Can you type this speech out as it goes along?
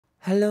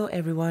Hello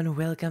everyone,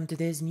 welcome to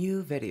this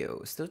new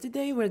video. So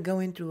today we're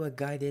going through a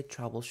guided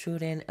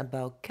troubleshooting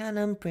about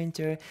Canon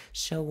printer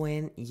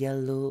showing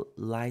yellow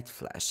light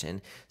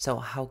flashing. So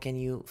how can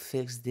you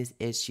fix this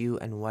issue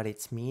and what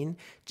it's mean?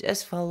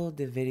 Just follow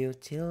the video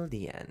till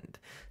the end.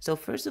 So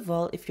first of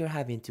all, if you're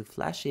having two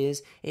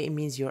flashes, it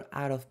means you're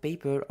out of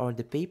paper or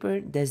the paper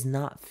does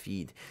not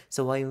feed.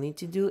 So what you need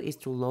to do is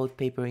to load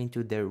paper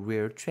into the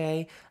rear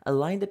tray,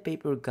 align the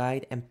paper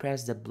guide and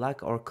press the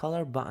black or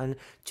color button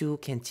to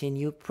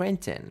continue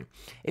printing.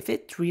 If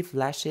it three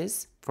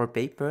flashes for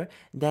paper,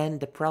 then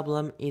the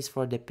problem is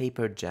for the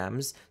paper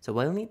jams. So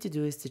what you need to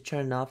do is to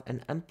turn off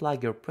and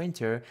unplug your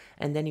printer,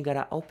 and then you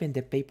gotta open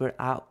the paper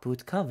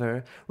output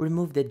cover,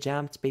 remove the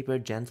jammed paper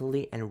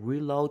gently and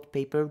reload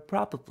paper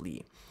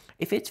properly.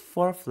 If it's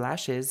four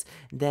flashes,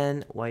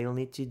 then what you'll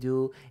need to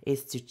do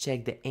is to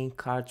check the ink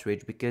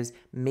cartridge because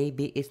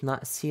maybe it's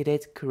not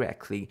seated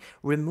correctly.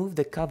 Remove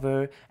the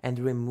cover and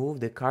remove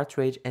the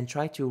cartridge and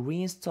try to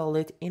reinstall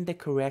it in the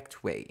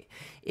correct way.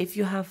 If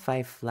you have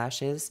five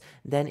flashes,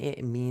 then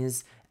it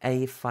means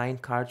a fine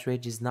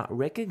cartridge is not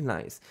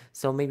recognized.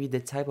 So maybe the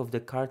type of the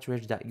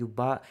cartridge that you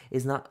bought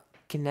is not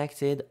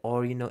connected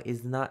or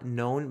is not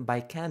known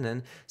by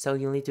Canon, so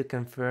you'll need to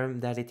confirm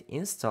that it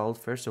installed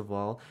first of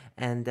all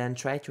and then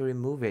try to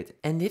remove it,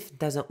 and if it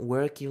doesn't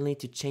work you'll need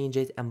to change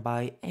it and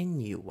buy a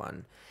new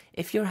one.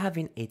 If you're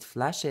having 8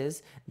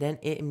 flashes, then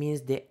it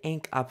means the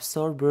ink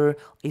absorber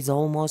is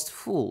almost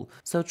full,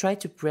 so try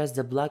to press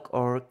the black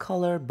or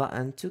color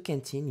button to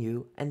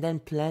continue and then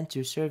plan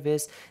to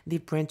service the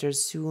printer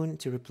soon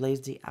to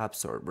replace the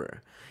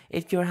absorber.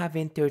 If you're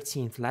having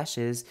 13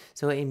 flashes,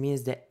 so it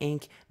means the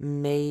ink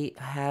may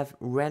have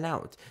run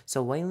out,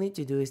 so what you need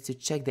to do is to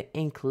check the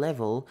ink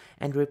level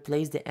and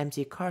replace the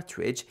empty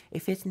cartridge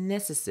if it's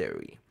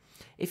necessary.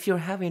 If you're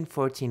having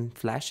 14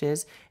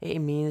 flashes, it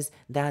means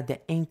that the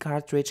ink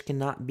cartridge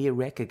cannot be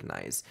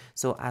recognized.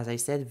 So as I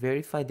said,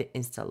 verify the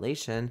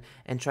installation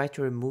and try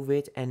to remove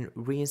it and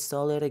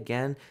reinstall it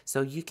again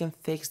so you can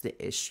fix the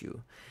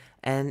issue.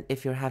 And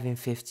if you're having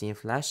 15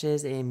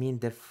 flashes, it means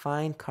the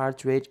fine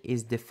cartridge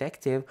is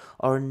defective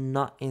or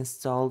not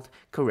installed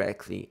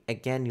correctly.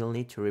 Again, you'll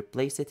need to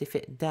replace it if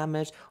it's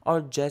damaged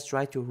or just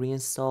try to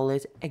reinstall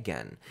it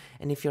again.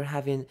 And if you're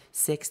having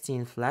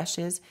 16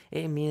 flashes,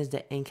 it means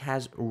the ink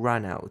has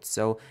run out.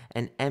 So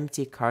an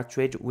empty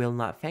cartridge will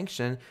not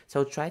function.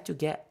 So try to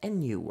get a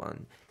new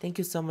one. Thank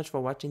you so much for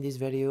watching this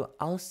video.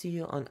 I'll see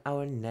you on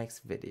our next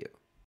video.